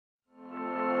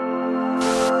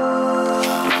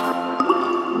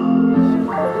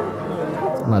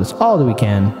and let us all do we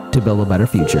can to build a better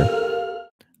future.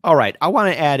 All right, I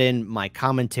want to add in my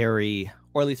commentary,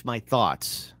 or at least my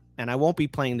thoughts, and I won't be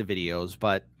playing the videos,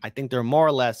 but I think they're more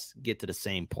or less get to the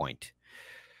same point.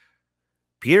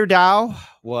 Peter Daou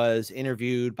was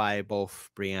interviewed by both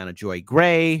Brianna Joy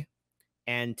Gray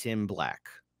and Tim Black.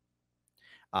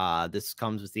 This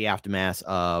comes with the aftermath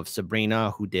of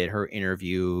Sabrina, who did her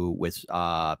interview with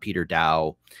Peter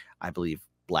Daou, I believe,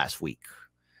 last week.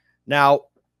 Now,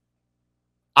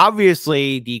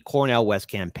 obviously, the Cornel West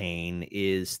campaign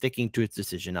is sticking to its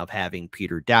decision of having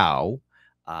Peter Daou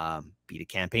be the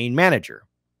campaign manager.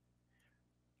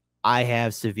 I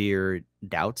have severe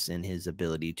doubts in his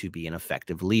ability to be an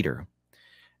effective leader.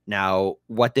 Now,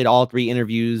 what did all three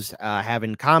interviews have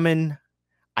in common?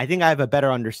 I think I have a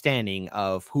better understanding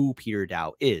of who Peter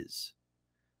Daou is.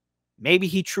 Maybe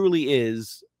he truly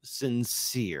is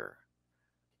sincere,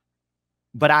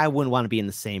 but I wouldn't want to be in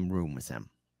the same room with him.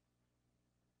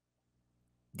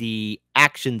 The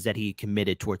actions that he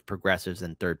committed towards progressives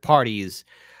and third parties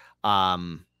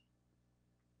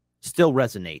still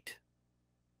resonate.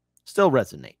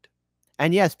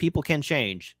 And yes, people can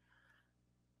change.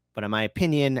 But in my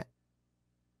opinion,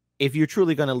 if you're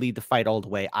truly going to lead the fight all the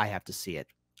way, I have to see it.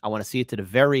 I want to see it to the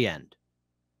very end.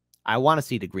 I want to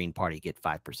see the Green Party get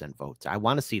 5% votes. I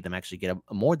want to see them actually get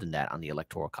more than that on the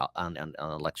electoral on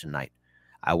election night.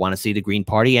 I want to see the Green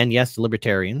Party and, yes, the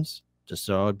Libertarians, just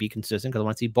so it'd be consistent, because I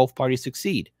want to see both parties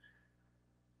succeed.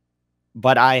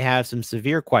 But I have some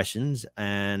severe questions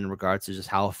in regards to just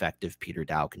how effective Peter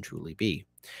Daou can truly be.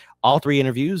 All three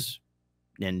interviews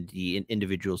and the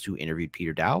individuals who interviewed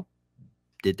Peter Daou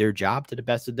did their job to the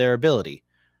best of their ability.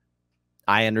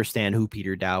 I understand who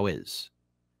Peter Daou is,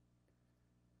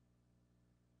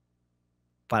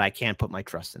 but I can't put my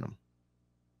trust in him.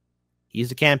 He's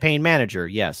the campaign manager,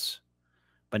 yes,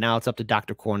 but now it's up to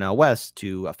Dr. Cornel West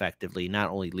to effectively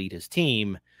not only lead his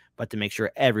team, but to make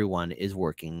sure everyone is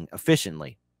working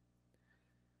efficiently.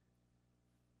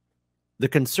 The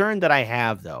concern that I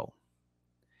have, though,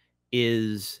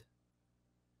 is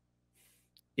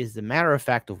the matter of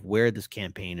fact of where this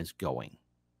campaign is going.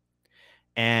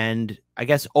 And I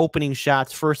guess opening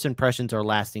shots, first impressions are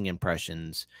lasting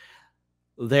impressions.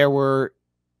 There were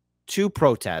two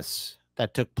protests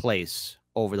that took place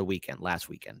over the weekend, last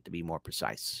weekend, to be more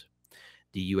precise.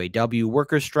 The UAW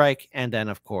workers' strike, and then,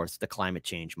 of course, the climate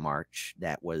change march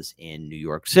that was in New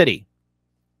York City.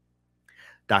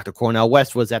 Dr. Cornel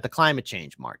West was at the climate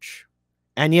change march.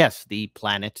 And yes, the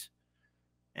planet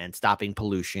and stopping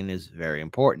pollution is very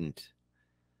important.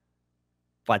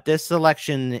 But this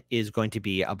election is going to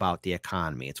be about the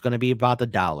economy. It's going to be about the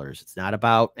dollars. It's not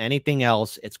about anything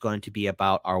else. It's going to be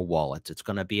about our wallets. It's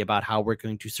going to be about how we're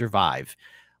going to survive.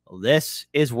 This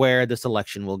is where this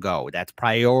election will go. That's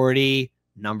priority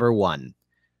number one.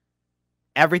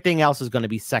 Everything else is going to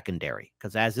be secondary,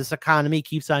 because as this economy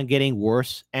keeps on getting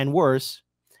worse and worse,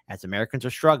 as Americans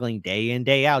are struggling day in,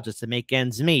 day out just to make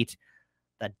ends meet,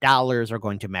 the dollars are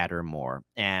going to matter more.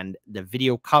 And the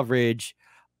video coverage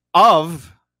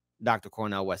of Dr.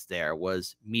 Cornel West there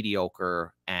was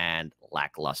mediocre and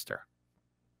lackluster.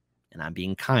 And I'm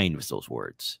being kind with those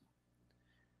words.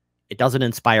 It doesn't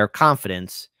inspire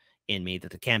confidence in me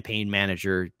that the campaign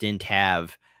manager didn't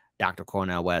have Dr.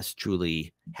 Cornel West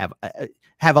truly have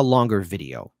a longer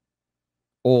video,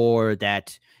 or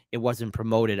that it wasn't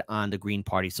promoted on the Green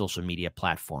Party social media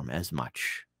platform as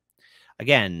much.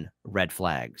 Again, red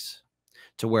flags,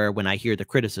 to where when I hear the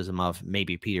criticism of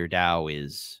maybe Peter Daou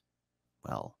is,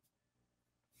 well,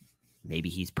 maybe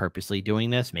he's purposely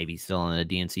doing this, maybe he's still on the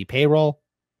DNC payroll.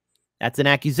 That's an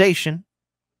accusation.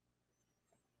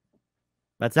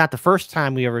 That's not the first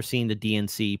time we ever seen the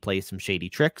DNC play some shady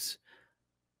tricks.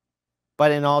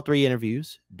 But in all three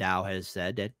interviews, Daou has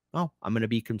said that, oh, I'm going to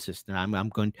be consistent.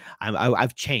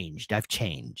 I've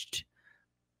changed.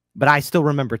 But I still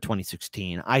remember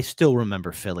 2016. I still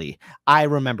remember Philly. I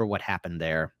remember what happened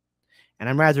there. And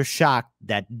I'm rather shocked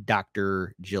that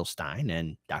Dr. Jill Stein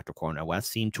and Dr. Cornel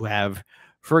West seem to have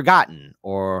forgotten,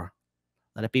 or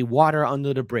let it be water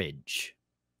under the bridge,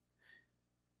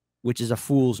 which is a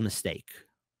fool's mistake.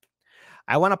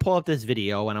 I want to pull up this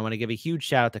video, and I want to give a huge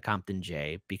shout out to Compton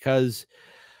J, because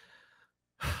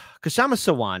Kshama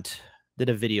Sawant did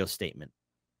a video statement.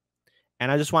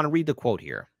 And I just want to read the quote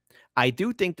here. I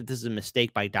do think that this is a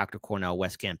mistake by Dr. Cornel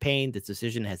West's campaign. This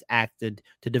decision has acted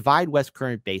to divide West's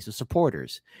current base of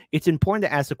supporters. It's important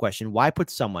to ask the question, why put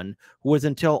someone who was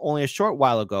until only a short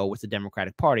while ago with the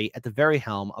Democratic Party at the very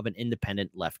helm of an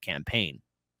independent left campaign?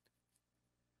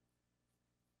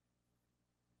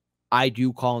 I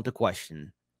do call into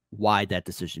question why that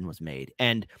decision was made.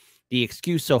 And the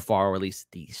excuse so far, or at least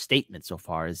the statement so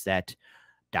far, is that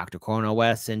Dr. Cornel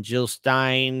West and Jill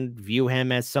Stein view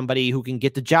him as somebody who can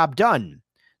get the job done.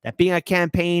 That being a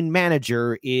campaign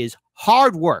manager is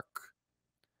hard work.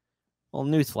 Well,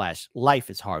 newsflash, life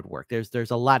is hard work.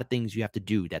 There's a lot of things you have to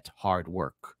do that's hard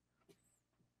work.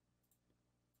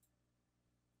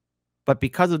 But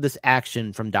because of this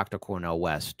action from Dr. Cornel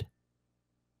West,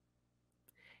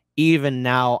 even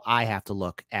now I have to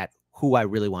look at who I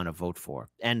really want to vote for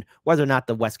and whether or not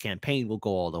the West campaign will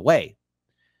go all the way.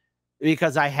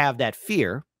 Because I have that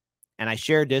fear, and I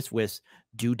shared this with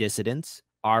Do Dissidents,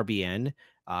 RBN,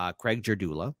 Craig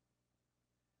Jardula.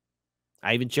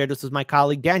 I even shared this with my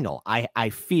colleague Daniel. I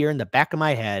fear in the back of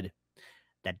my head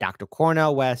that Dr.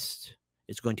 Cornel West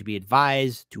is going to be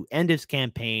advised to end his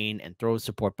campaign and throw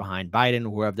support behind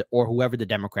Biden or whoever the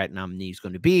Democrat nominee is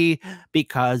going to be,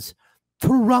 because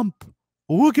Trump,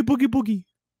 woogie boogie boogie.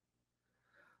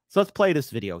 So let's play this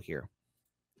video here.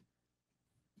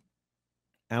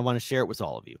 And I want to share it with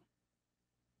all of you.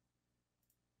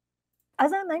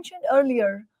 As I mentioned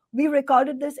earlier, we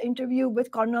recorded this interview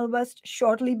with Cornel West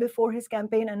shortly before his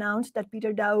campaign announced that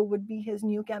Peter Daou would be his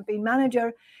new campaign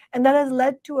manager, and that has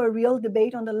led to a real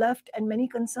debate on the left and many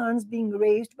concerns being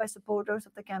raised by supporters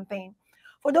of the campaign.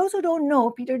 For those who don't know,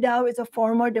 Peter Daou is a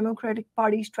former Democratic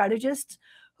Party strategist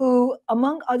who,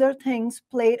 among other things,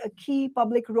 played a key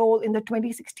public role in the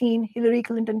 2016 Hillary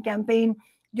Clinton campaign,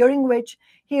 during which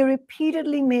he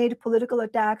repeatedly made political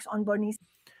attacks on Bernie.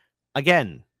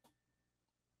 Again,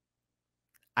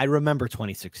 I remember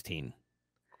 2016.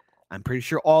 I'm pretty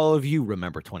sure all of you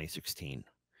remember 2016.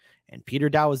 And Peter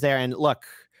Daou was there. And look,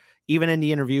 even in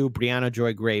the interview, Brianna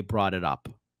Joy Gray brought it up.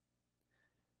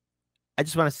 I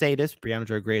just want to say this. Brianna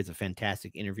Joy Gray is a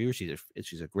fantastic interviewer.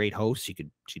 She's a great host.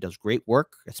 She does great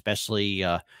work, especially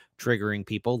triggering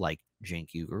people like Cenk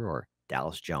Uygur or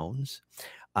Dallas Jones.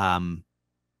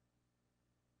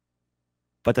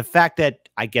 But the fact that,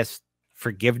 I guess,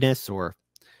 forgiveness or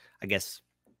I guess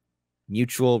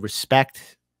mutual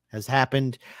respect has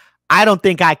happened, I don't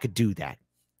think I could do that.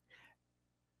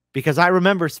 Because I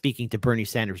remember speaking to Bernie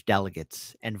Sanders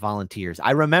delegates and volunteers.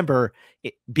 I remember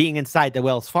being inside the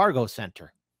Wells Fargo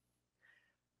Center.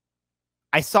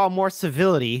 I saw more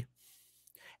civility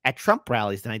at Trump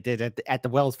rallies than I did at the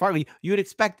Wells Fargo. You would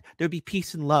expect there would be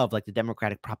peace and love, like the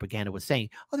Democratic propaganda was saying.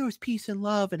 Oh, there was peace and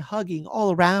love and hugging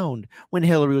all around when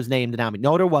Hillary was named the nominee.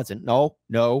 No, there wasn't. No,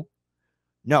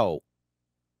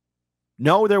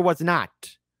 there was not.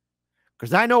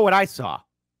 Because I know what I saw.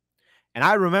 And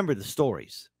I remember the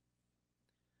stories.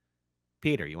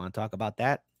 Peter, you want to talk about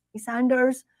that?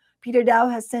 Sanders. Peter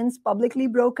Daou has since publicly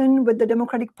broken with the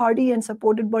Democratic Party and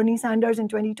supported Bernie Sanders in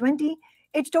 2020.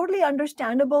 It's totally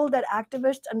understandable that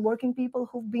activists and working people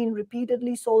who've been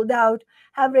repeatedly sold out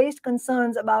have raised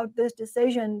concerns about this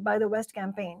decision by the West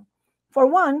campaign. For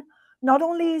one, not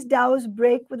only is Dow's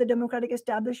break with the Democratic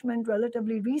establishment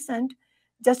relatively recent,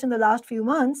 just in the last few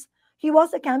months, he was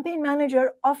the campaign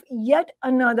manager of yet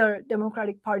another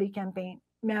Democratic Party campaign,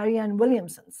 Marianne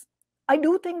Williamson's. I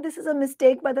do think this is a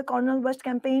mistake by the Cornel West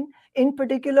campaign, in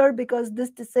particular because this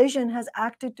decision has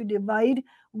acted to divide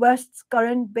West's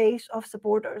current base of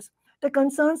supporters. The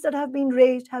concerns that have been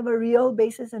raised have a real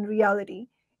basis in reality.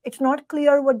 It's not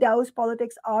clear what Dow's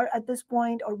politics are at this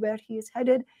point or where he is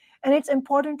headed, and it's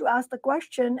important to ask the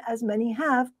question, as many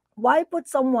have, why put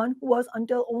someone who was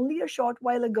until only a short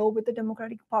while ago with the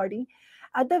Democratic Party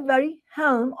at the very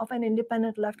helm of an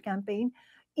independent left campaign,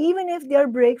 even if their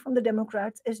break from the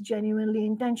Democrats is genuinely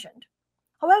intentioned?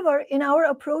 However, in our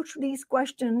approach to these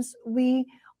questions, we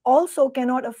also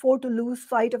cannot afford to lose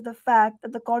sight of the fact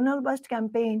that the Cornel West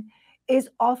campaign is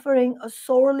offering a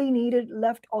sorely needed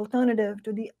left alternative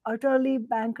to the utterly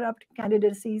bankrupt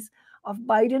candidacies of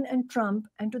Biden and Trump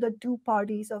and to the two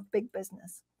parties of big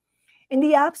business. In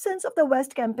the absence of the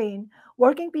West campaign,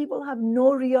 working people have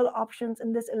no real options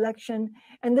in this election,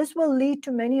 and this will lead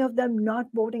to many of them not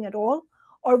voting at all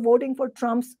or voting for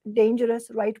Trump's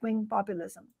dangerous right-wing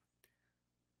populism.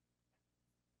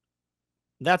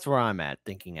 That's where I'm at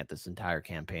thinking at this entire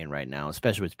campaign right now,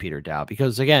 especially with Peter Daou,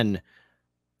 because again,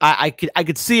 I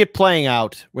could see it playing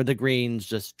out where the Greens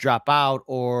just drop out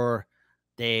or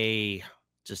they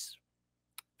just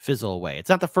fizzle away. It's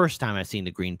not the first time I've seen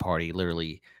the Green Party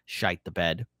literally shite the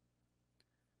bed.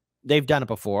 They've done it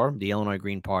before. The Illinois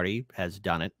Green Party has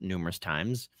done it numerous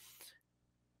times.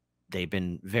 They've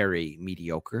been very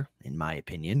mediocre, in my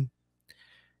opinion.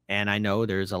 And I know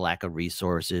there's a lack of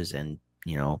resources and,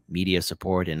 media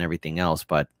support and everything else.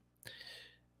 But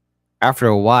after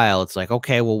a while, it's like,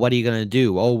 okay, well, what are you going to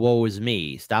do? Oh, woe is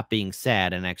me. Stop being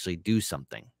sad and actually do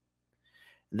something.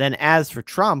 Then as for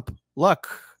Trump,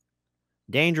 look,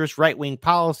 dangerous right-wing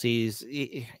policies,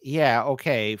 yeah,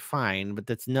 okay, fine, but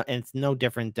it's no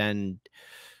different than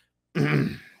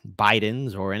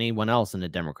Biden's or anyone else in the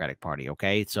Democratic Party,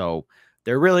 okay? So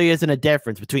there really isn't a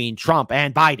difference between Trump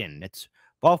and Biden. It's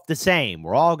both the same.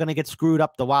 We're all going to get screwed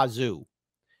up the wazoo.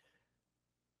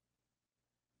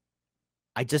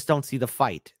 I just don't see the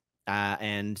fight.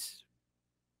 And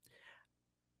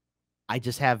I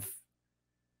just have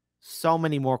so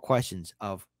many more questions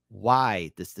of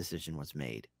why this decision was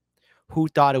made. Who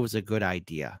thought it was a good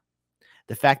idea?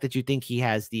 The fact that you think he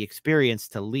has the experience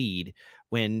to lead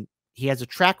when he has a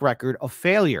track record of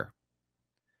failure.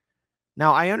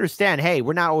 Now, I understand, hey,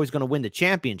 we're not always going to win the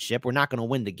championship. We're not going to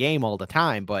win the game all the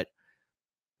time, but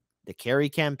the Kerry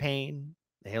campaign,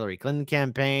 the Hillary Clinton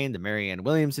campaign, the Marianne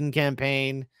Williamson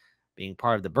campaign, being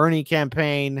part of the Bernie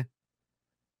campaign,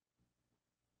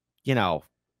 you know,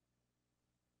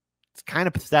 it's kind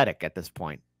of pathetic at this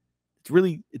point.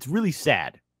 It's really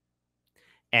sad.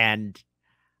 And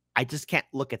I just can't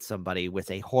look at somebody with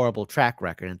a horrible track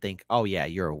record and think, oh, yeah,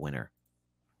 you're a winner.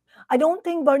 I don't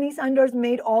think Bernie Sanders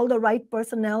made all the right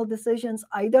personnel decisions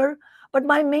either. But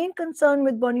my main concern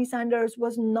with Bernie Sanders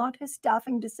was not his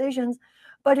staffing decisions,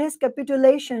 but his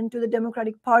capitulation to the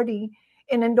Democratic Party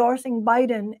in endorsing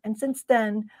Biden. And since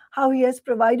then, how he has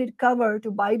provided cover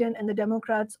to Biden and the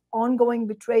Democrats' ongoing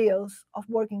betrayals of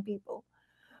working people.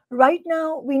 Right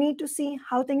now, we need to see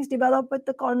how things develop with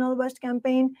the Cornel West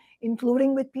campaign,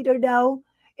 including with Peter Daou.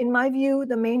 In my view,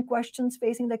 the main questions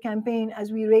facing the campaign,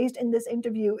 as we raised in this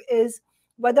interview, is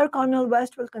whether Cornel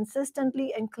West will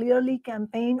consistently and clearly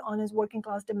campaign on his working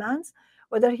class demands,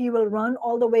 whether he will run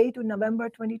all the way to November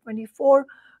 2024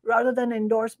 rather than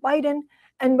endorse Biden,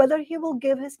 and whether he will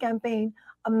give his campaign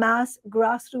a mass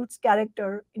grassroots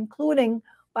character, including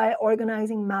by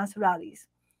organizing mass rallies.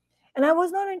 And I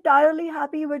was not entirely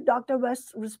happy with Dr.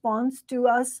 West's response to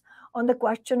us on the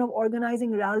question of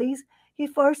organizing rallies. He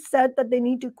first said that they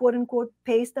need to, quote unquote,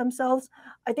 pace themselves.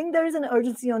 I think there is an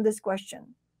urgency on this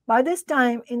question. By this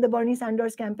time in the Bernie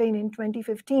Sanders campaign in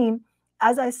 2015,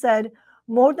 as I said,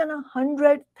 more than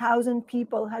 100,000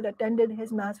 people had attended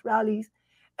his mass rallies,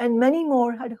 and many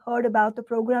more had heard about the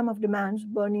program of demands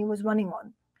Bernie was running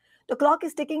on. The clock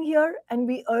is ticking here, and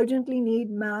we urgently need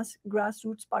mass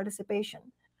grassroots participation.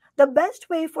 The best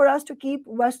way for us to keep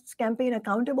West's campaign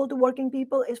accountable to working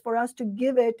people is for us to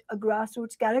give it a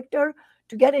grassroots character,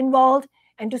 to get involved,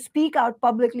 and to speak out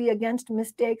publicly against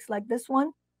mistakes like this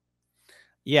one.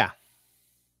 Yeah.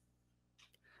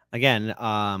 Again,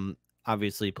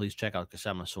 obviously, please check out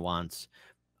Kshama Sawant's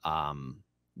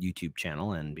YouTube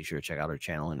channel, and be sure to check out her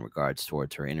channel in regards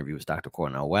towards her interview with Dr.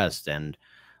 Cornel West. And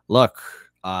look,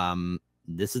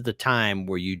 this is the time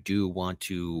where you do want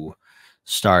to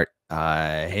start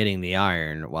hitting the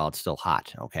iron while it's still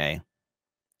hot, okay?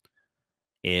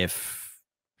 If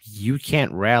you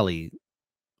can't rally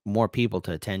more people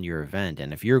to attend your event,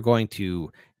 and if you're going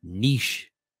to niche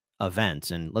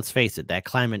events, and let's face it, that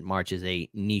climate march is a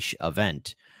niche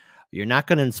event, you're not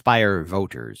going to inspire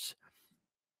voters.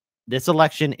 This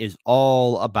election is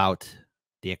all about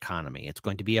the economy. It's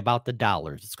going to be about the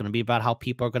dollars. It's going to be about how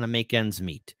people are going to make ends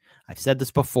meet. I've said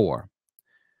this before.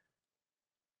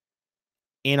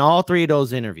 In all three of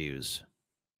those interviews,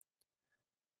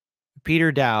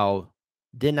 Peter Daou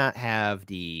did not have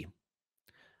the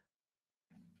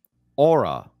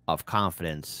aura of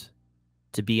confidence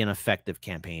to be an effective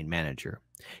campaign manager.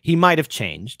 He might have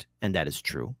changed, and that is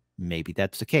true. Maybe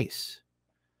that's the case.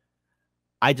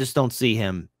 I just don't see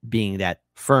him being that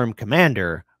firm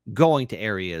commander going to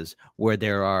areas where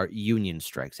there are union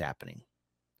strikes happening,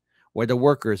 where the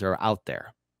workers are out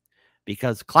there.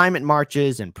 Because climate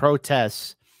marches and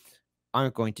protests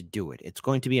aren't going to do it. It's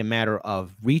going to be a matter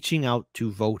of reaching out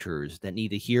to voters that need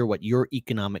to hear what your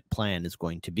economic plan is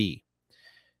going to be.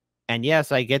 And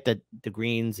yes, I get that the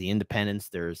Greens, the independents,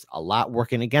 there's a lot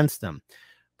working against them.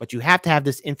 But you have to have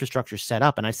this infrastructure set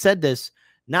up. And I said this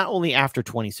not only after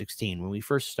 2016, when we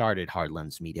first started Hard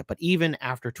Lens Media, but even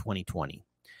after 2020.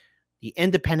 The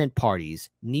independent parties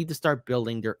need to start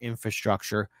building their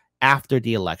infrastructure after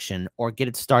the election, or get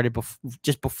it started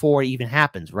just before it even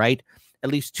happens, right? At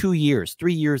least 2 years,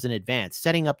 3 years in advance,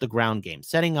 setting up the ground game,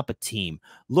 setting up a team,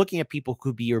 looking at people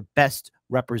who could be your best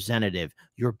representative,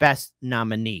 your best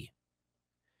nominee.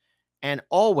 And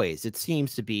always it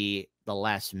seems to be the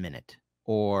last minute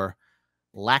or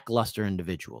lackluster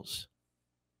individuals.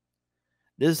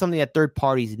 This is something that third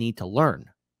parties need to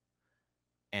learn.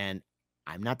 And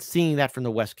I'm not seeing that from the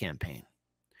West campaign.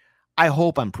 I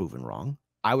hope I'm proven wrong.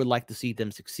 I would like to see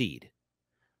them succeed.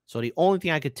 So the only thing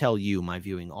I could tell you, my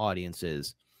viewing audience,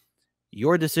 is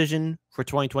your decision for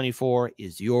 2024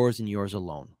 is yours and yours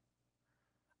alone.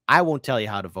 I won't tell you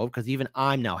how to vote because even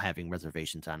I'm now having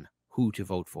reservations on who to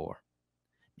vote for.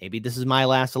 Maybe this is my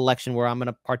last election where I'm going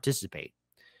to participate.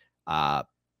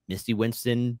 Misty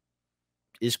Winston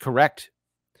is correct.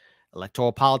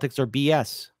 Electoral politics are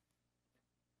BS.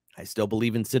 I still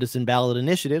believe in citizen ballot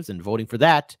initiatives and voting for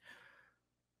that.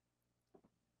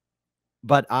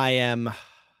 But I am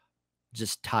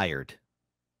just tired.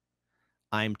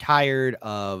 I'm tired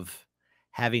of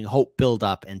having hope build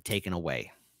up and taken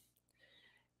away.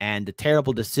 And the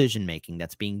terrible decision making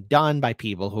that's being done by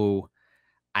people who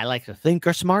I like to think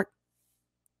are smart,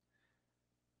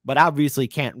 but obviously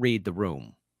can't read the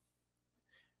room.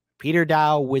 Peter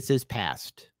Daou with his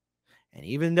past. And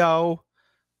even though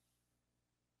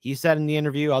he said in the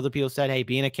interview, other people said, hey,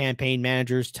 being a campaign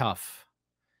manager is tough.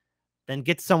 Then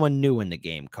get someone new in the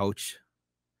game, coach.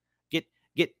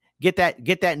 Get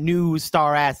that new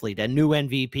star athlete, that new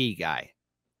MVP guy.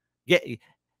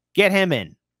 Get him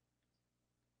in.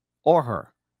 Or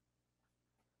her.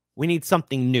 We need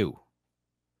something new.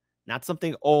 Not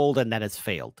something old and that has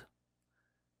failed.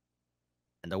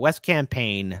 And the West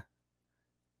campaign,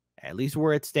 at least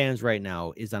where it stands right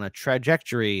now, is on a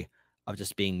trajectory of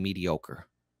just being mediocre.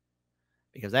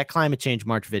 Because that climate change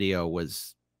march video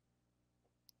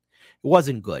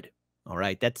wasn't good. All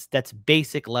right. That's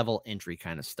basic level entry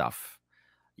kind of stuff.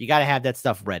 You got to have that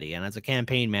stuff ready. And as a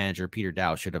campaign manager, Peter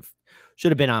Daou should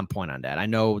have been on point on that. I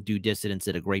know Due Dissidents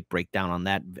did a great breakdown on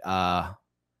that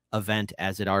event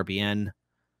as at RBN.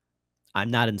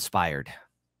 I'm not inspired.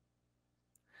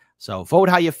 So vote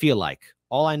how you feel like.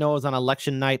 All I know is on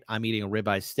election night, I'm eating a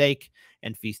ribeye steak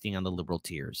and feasting on the liberal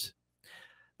tears.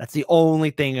 That's the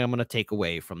only thing I'm going to take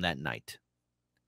away from that night.